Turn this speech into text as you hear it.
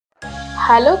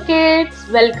Hello kids,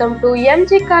 welcome to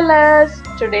MG Colors.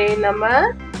 Today nama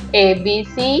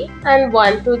ABC and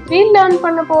 1 2 3 learn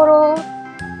பண்ண போறோம்.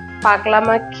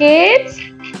 பார்க்கலாமா kids?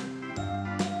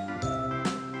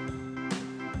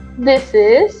 This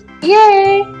is A.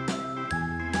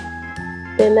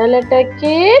 Then a letter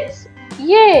kids.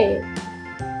 A.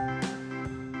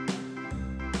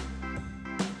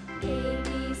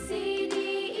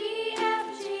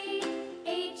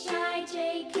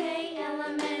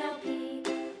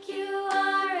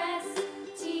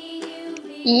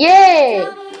 Yay!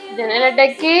 Then a letter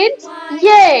kids.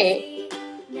 Yay!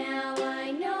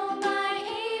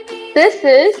 This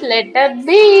is letter B.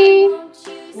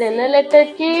 Then a letter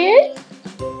kids.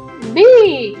 B.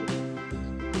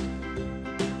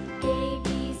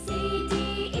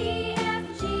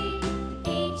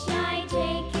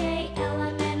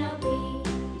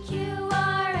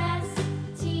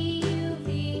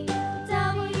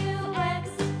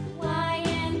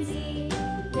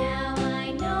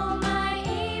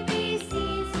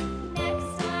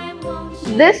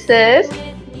 This is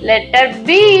letter B.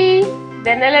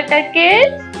 Then a letter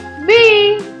kids. B.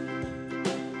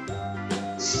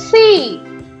 C.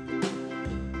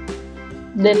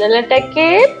 Then a letter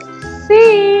kids. C.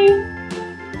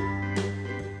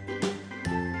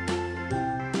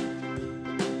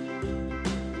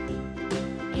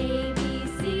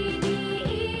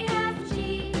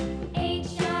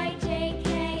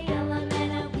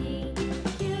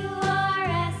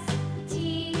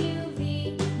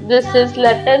 This is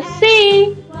letter C.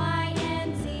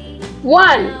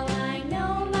 1.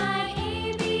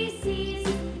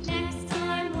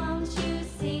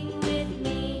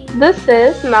 This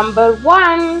is number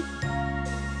 1.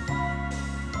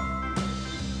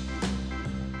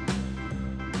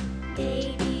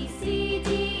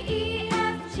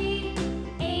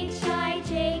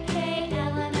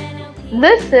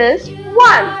 This is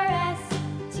 1.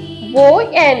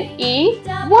 O-N-E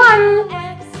 1.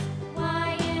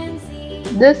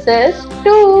 This is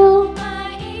 2.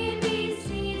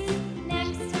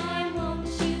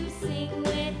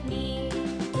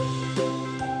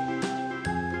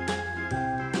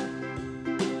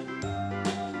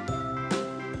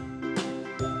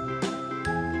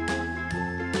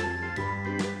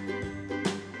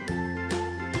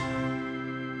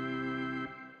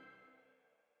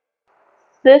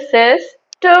 This is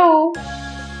 2.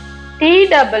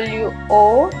 T-W-O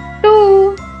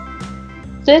 2.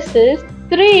 This is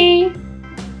 3.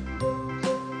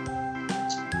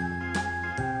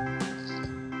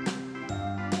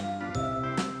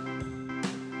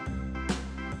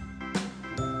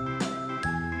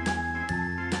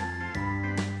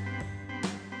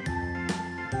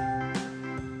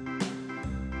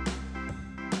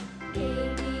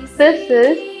 This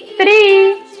is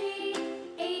 3.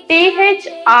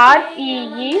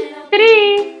 T-H-R-E-E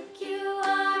 3.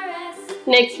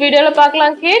 Next video la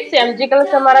paakalam kids. MG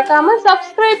Colors மறக்காம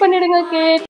subscribe பண்ணிடுங்க kids.